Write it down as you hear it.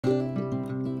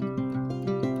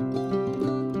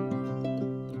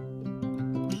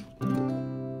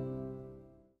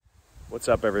What's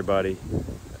up, everybody?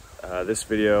 This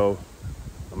video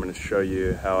I'm going to show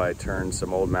you how I turned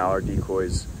some old mallard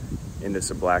decoys into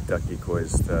some black duck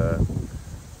decoys to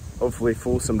hopefully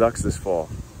fool some ducks this fall.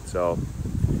 So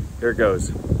here it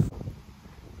goes.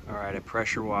 Alright, I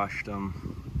pressure washed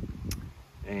them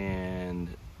and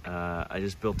I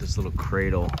just built this little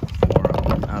cradle for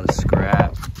them out of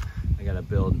scrap. I got to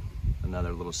build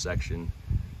another little section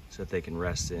so that they can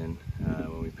rest in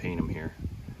when we paint them here.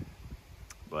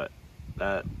 But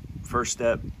that first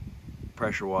step,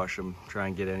 pressure wash them, try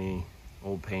and get any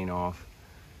old paint off.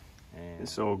 And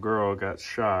this old girl got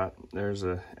shot. There's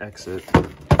a exit.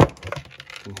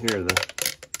 You can hear the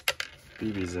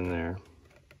BBs in there.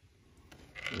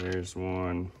 There's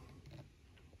one.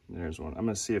 There's one. I'm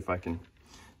gonna see if I can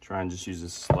try and just use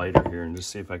this slider here and just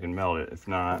see if I can melt it. If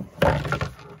not,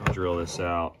 I'll drill this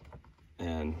out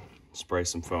and spray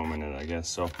some foam in it, I guess.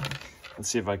 So let's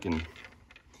see if I can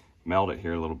melt it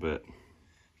here a little bit.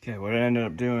 Okay, what I ended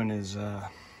up doing is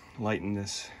lighten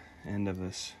this end of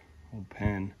this old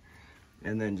pen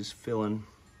and then just filling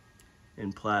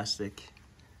in plastic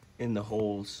in the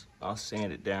holes. I'll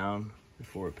sand it down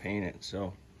before I paint it,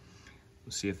 so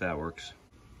we'll see if that works.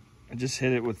 I just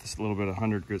hit it with this little bit of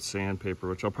 100 grit sandpaper,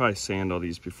 which I'll probably sand all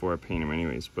these before I paint them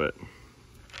anyways, but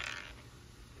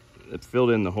it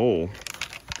filled in the hole,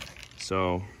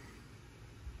 so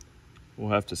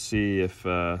we'll have to see if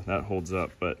that holds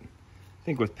up. But I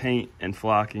think with paint and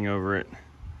flocking over it,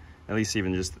 at least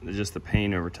even just the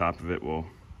paint over top of it will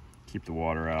keep the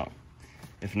water out.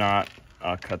 If not,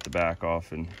 I'll cut the back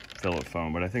off and fill it with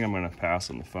foam, but I think I'm gonna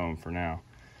pass on the foam for now.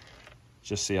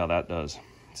 Just see how that does.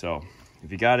 So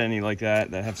if you got any like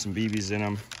that have some BBs in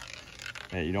them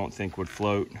that you don't think would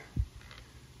float,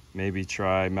 maybe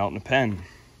try melting a pen,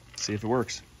 see if it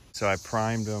works. So I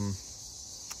primed them,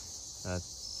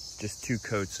 just 2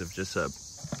 coats of just a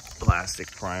plastic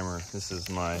primer. This is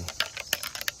my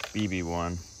BB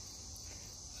one.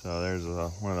 So there's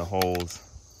one of the holes.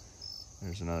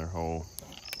 There's another hole.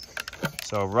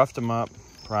 So roughed them up,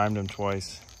 primed them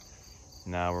twice.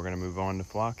 Now we're gonna move on to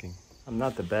flocking. I'm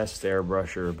not the best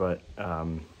airbrusher, but I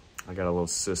got a little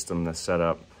system that's set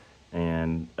up,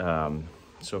 and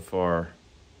so far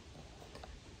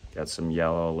got some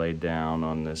yellow laid down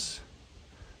on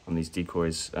these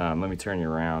decoys. Let me turn you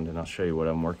around and I'll show you what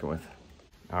I'm working with.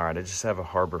 All right, I just have a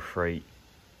Harbor Freight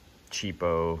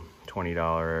cheapo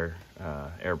 $20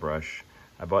 airbrush.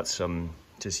 I bought some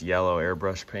just yellow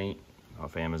airbrush paint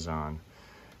off Amazon,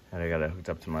 and I got it hooked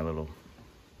up to my little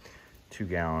 3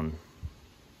 gallon,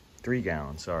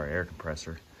 air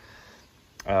compressor.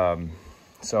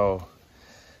 So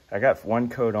I got 1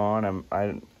 coat on.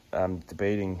 I'm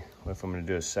debating if I'm gonna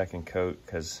do a 2nd coat,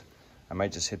 because I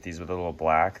might just hit these with a little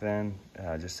black then,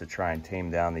 just to try and tame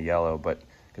down the yellow. But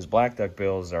because black duck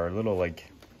bills are a little, like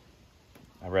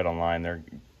I read online, they're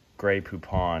gray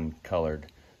poupon colored.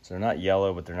 So they're not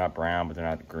yellow, but they're not brown, but they're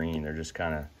not green. They're just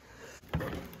kind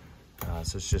of,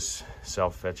 so it's just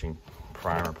self-fetching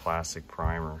primer, plastic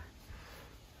primer.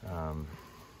 And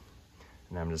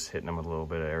I'm just hitting them with a little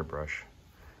bit of airbrush.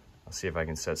 I'll see if I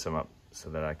can set some up so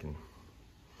that I can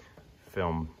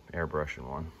film airbrushing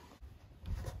one.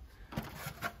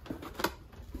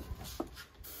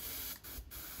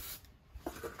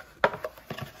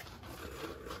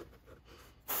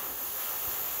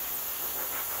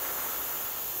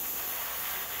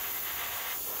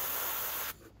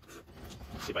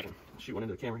 Let's see if I can shoot one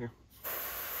into the camera here.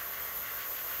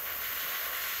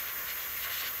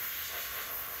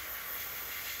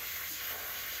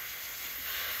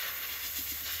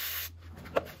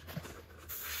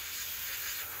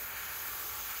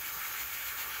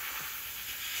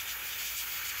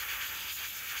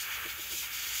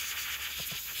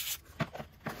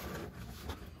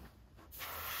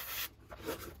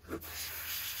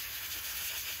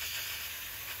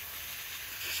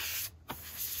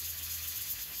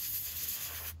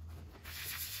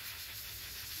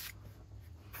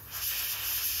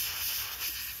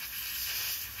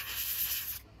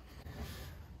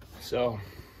 So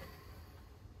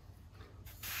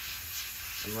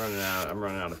I'm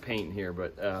running out of paint here,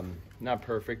 but not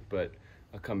perfect, but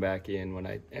I'll come back in when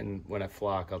I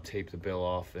flock, I'll tape the bill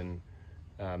off and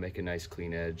make a nice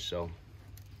clean edge. So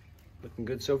looking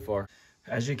good so far.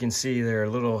 As you can see, they're a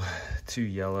little too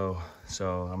yellow,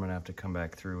 so I'm gonna have to come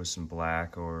back through with some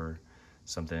black or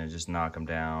something and just knock them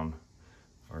down,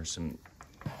 or some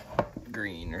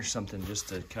green or something, just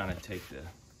to kind of take the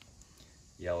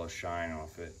yellow shine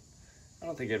off it. I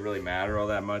don't think it'd really matter all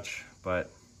that much, but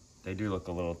they do look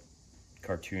a little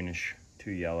cartoonish,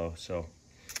 too yellow, so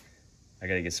I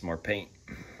gotta get some more paint.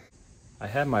 I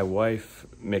had my wife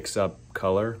mix up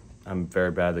color I'm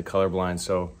very bad at colorblind,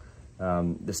 so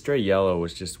the stray yellow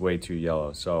was just way too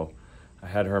yellow. So I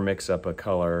had her mix up a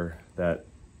color that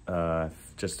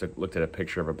just looked at a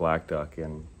picture of a black duck,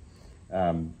 and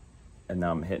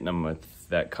now I'm hitting them with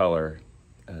that color.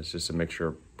 It's just a mixture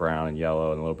of brown and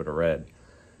yellow and a little bit of red.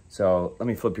 So let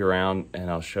me flip you around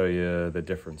and I'll show you the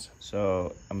difference.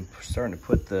 So I'm starting to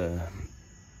put the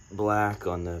black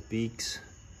on the beaks.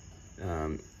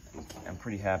 I'm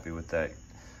pretty happy with that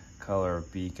color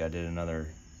of beak. I did another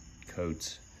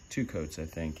coat, 2 coats I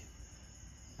think,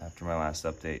 after my last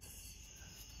update.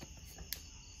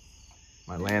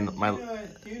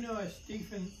 Do you know a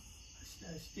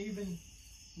Stephen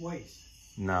Weiss?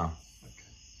 No. Okay.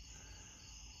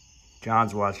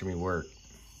 John's watching me work.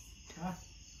 Huh?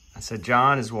 I said,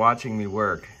 John is watching me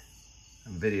work.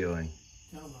 I'm videoing.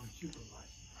 Tell him I'm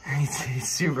supervising. He's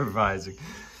supervising.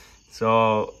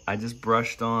 So I just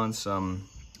brushed on some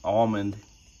almond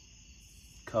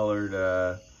colored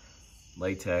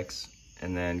latex,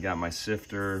 and then got my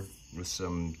sifter with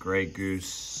some gray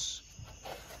goose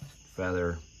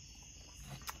feather.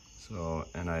 So,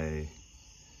 and I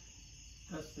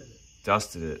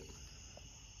dusted it.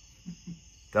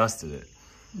 Dusted it.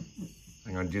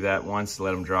 I'm gonna do that once,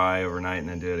 let them dry overnight, and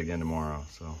then do it again tomorrow.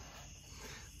 So,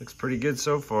 looks pretty good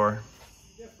so far.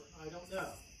 Different, I don't know,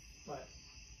 but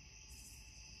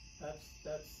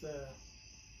that's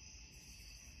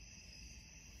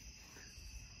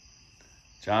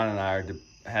John and I are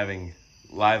having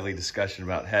lively discussion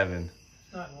about heaven.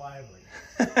 It's not lively.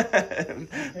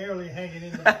 Barely hanging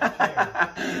in the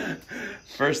chair.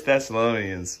 1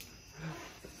 Thessalonians.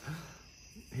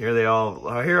 Here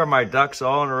are my ducks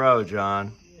all in a row,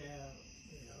 John. Yeah,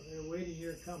 they're waiting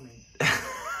your coming.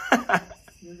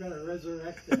 You're going to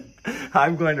resurrect them.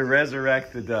 I'm going to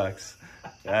resurrect the ducks.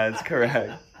 That's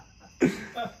correct.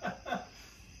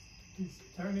 He's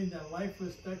turning the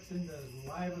lifeless ducks into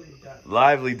lively ducks.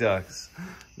 Lively ducks.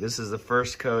 This is the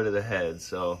first coat of the head,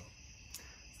 so.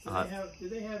 Do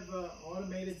they have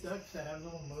automated ducks that have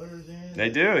little motors in? They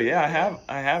do, yeah.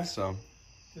 I have some.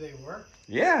 Do they work?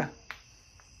 Yeah.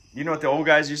 You know what the old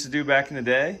guys used to do back in the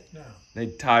day? No.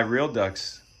 They'd tie real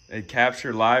ducks. They'd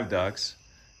capture live ducks,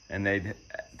 and they'd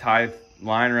tie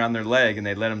line around their leg, and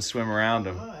they'd let them swim around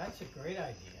them. Oh, that's a great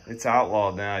idea. It's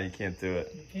outlawed now. You can't do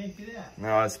it. You can't do that.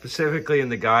 No, specifically in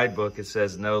the guidebook, it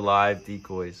says no live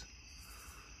decoys.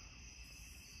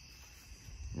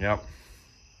 Yep.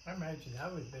 I imagine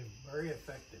that would be very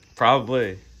effective.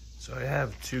 Probably. So I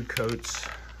have 2 coats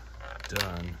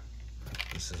done.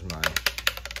 This is my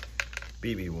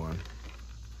BB one.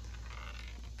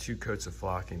 2 coats of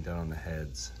flocking done on the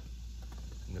heads.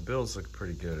 And the bills look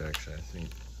pretty good, actually. I think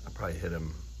I'll probably hit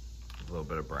them with a little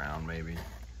bit of brown, maybe.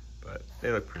 But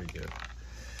they look pretty good.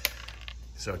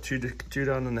 So 2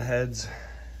 done on the heads.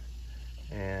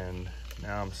 And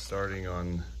now I'm starting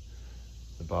on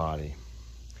the body.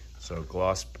 So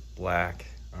gloss black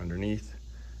underneath,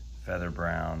 feather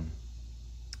brown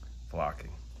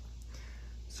flocking.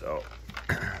 So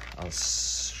I'll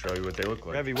show you what they look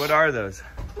like. Revy, what are those?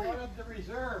 One of the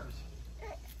reserves.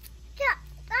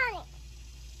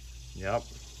 Yep.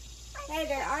 Hey,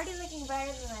 they're already looking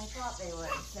better than I thought they would,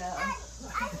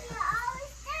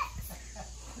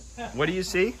 so. What do you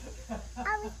see?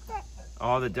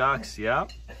 All the ducks,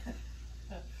 yep.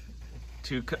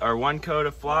 1 coat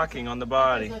of flocking on the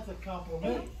body. That's a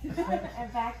compliment. A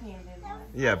backhanded one.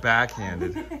 Yeah,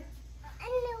 backhanded.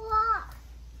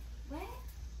 What?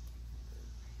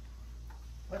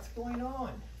 What's going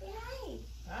on? Say hi.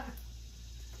 Huh?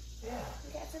 Yeah.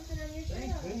 You got something on your tail.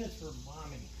 Thank goodness for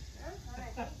mommy. I'm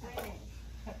fine.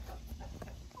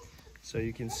 So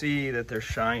you can see that they're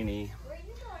shiny.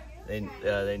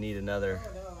 They need another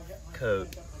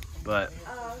coat. But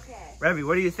Oh, okay. Revy,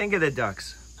 what do you think of the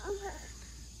ducks?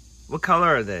 What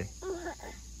color are they?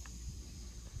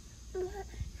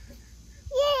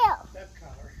 That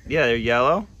color. Yeah, they're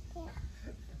yellow.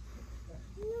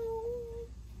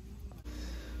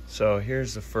 So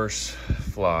here's the first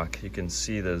flock. You can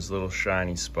see those little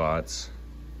shiny spots.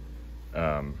 So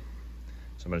I'm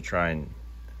gonna try and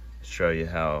show you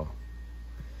how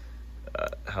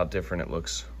different it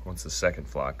looks once the second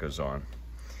flock goes on.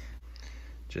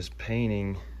 Just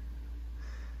painting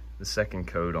the second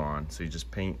coat on. So you just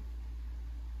paint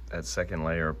that second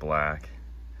layer of black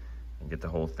and get the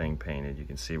whole thing painted. You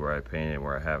can see where I painted and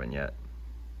where I haven't yet.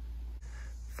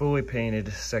 Fully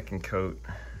painted second coat.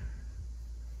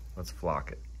 Let's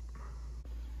flock it.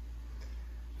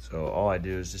 So all I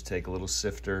do is just take a little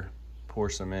sifter, pour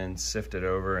some in, sift it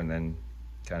over, and then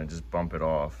kind of just bump it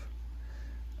off.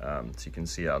 So you can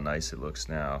see how nice it looks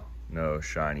now. No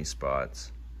shiny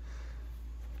spots.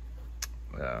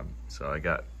 So I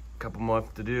got couple more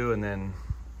left to do, and then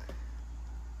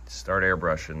start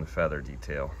airbrushing the feather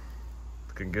detail.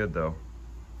 Looking good though.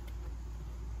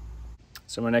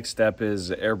 So my next step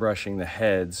is airbrushing the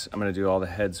heads. I'm gonna do all the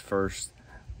heads first.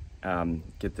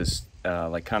 Get this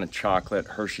like kind of chocolate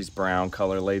Hershey's brown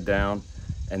color laid down,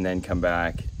 and then come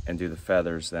back and do the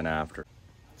feathers then after.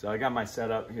 So I got my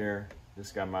setup here.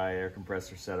 Just got my air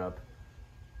compressor set up,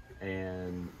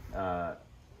 and I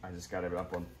just got it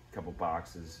up on a couple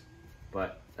boxes.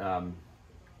 But I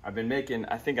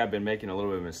think I've been making a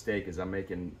little bit of a mistake, is I'm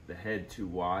making the head too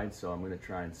wide, so I'm gonna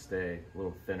try and stay a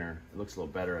little thinner. It looks a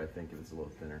little better, I think, if it's a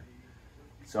little thinner.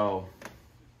 So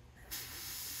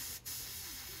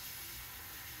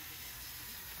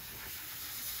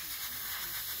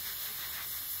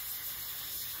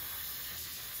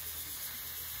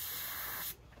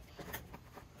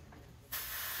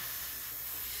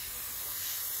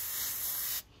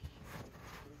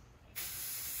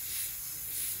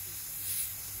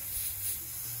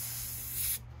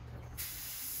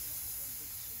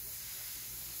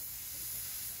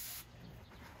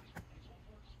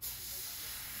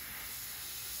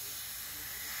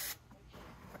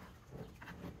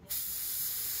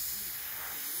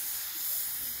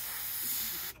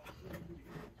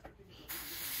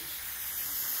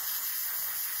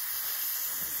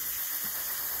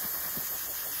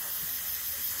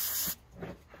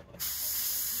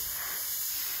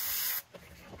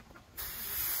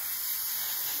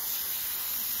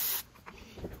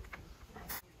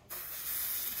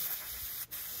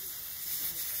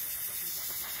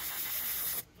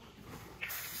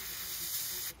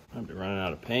I'm running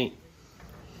out of paint.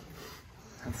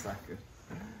 That's not good.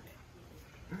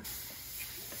 I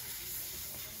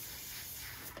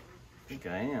think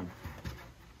I am.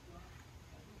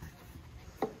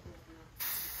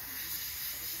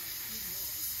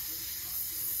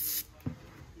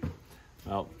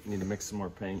 Well, need to mix some more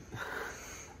paint.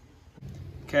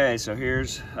 Okay, so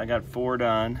I got 4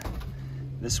 done.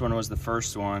 This one was the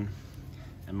first one,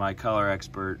 and my color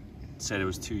expert said it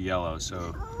was too yellow,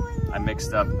 so I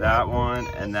mixed up that one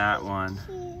and that one.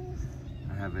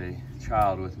 I have a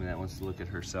child with me that wants to look at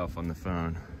herself on the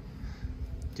phone.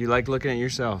 Do you like looking at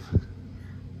yourself?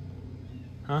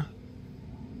 Huh?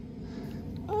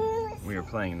 We were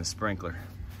playing in the sprinkler.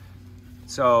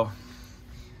 So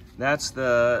that's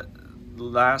the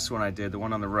last one I did, the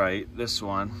one on the right, this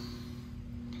one.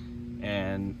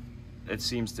 And it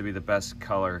seems to be the best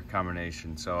color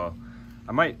combination. So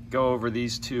I might go over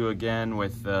these two again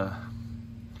with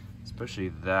especially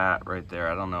that right there.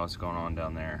 I don't know what's going on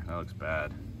down there. That looks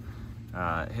bad.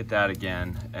 Hit that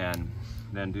again and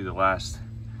then do the last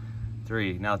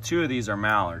 3. Now 2 of these are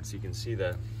mallards. You can see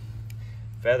the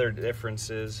feather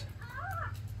differences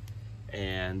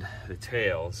and the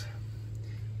tails.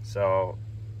 So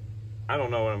I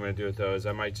don't know what I'm gonna do with those.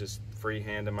 I might just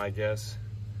freehand them, I guess.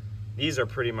 These are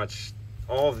pretty much,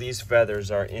 all of these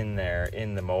feathers are in there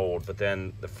in the mold, but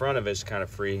then the front of it is kind of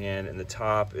freehand and the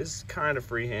top is kind of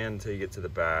freehand until you get to the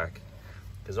back,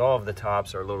 because all of the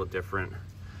tops are a little different,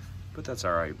 but that's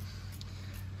all right.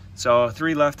 So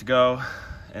 3 left to go,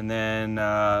 and then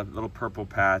a little purple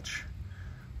patch.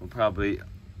 We'll probably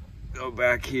go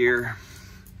back here.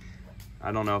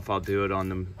 I don't know if I'll do it on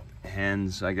the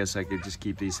hens. I guess I could just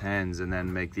keep these hens and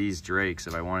then make these drakes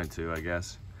if I wanted to, I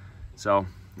guess. So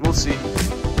we'll see.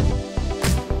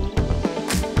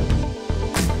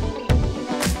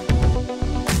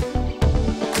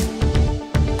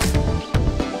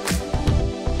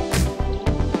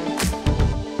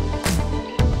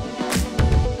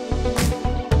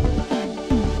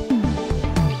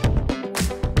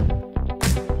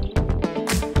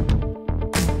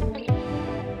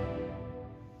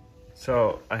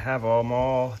 So I have them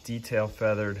all detail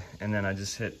feathered, and then I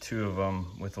just hit 2 of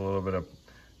them with a little bit of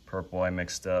purple I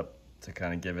mixed up to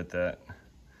kind of give it that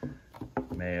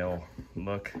male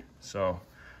look. So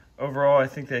overall, I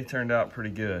think they turned out pretty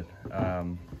good.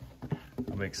 I'm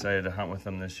excited to hunt with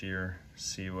them this year,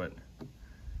 see what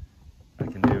I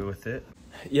can do with it.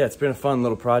 Yeah, it's been a fun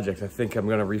little project. I think I'm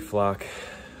gonna reflock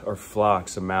or flock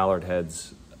some mallard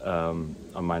heads on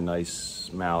my nice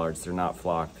mallards. They're not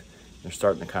flocked. They're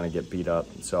starting to kind of get beat up.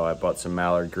 So I bought some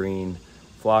mallard green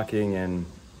flocking and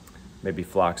maybe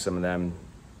flock some of them.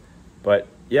 But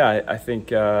yeah, I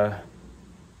think it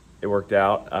worked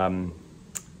out.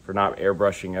 For not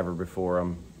airbrushing ever before,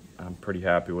 I'm pretty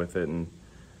happy with it. And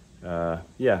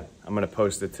yeah, I'm gonna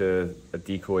post it to a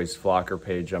decoys flocker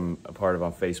page I'm a part of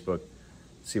on Facebook,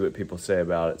 see what people say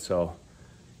about it. So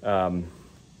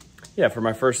yeah, for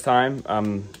my first time,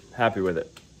 I'm happy with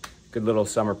it. Good little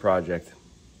summer project.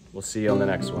 We'll see you on the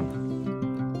next one.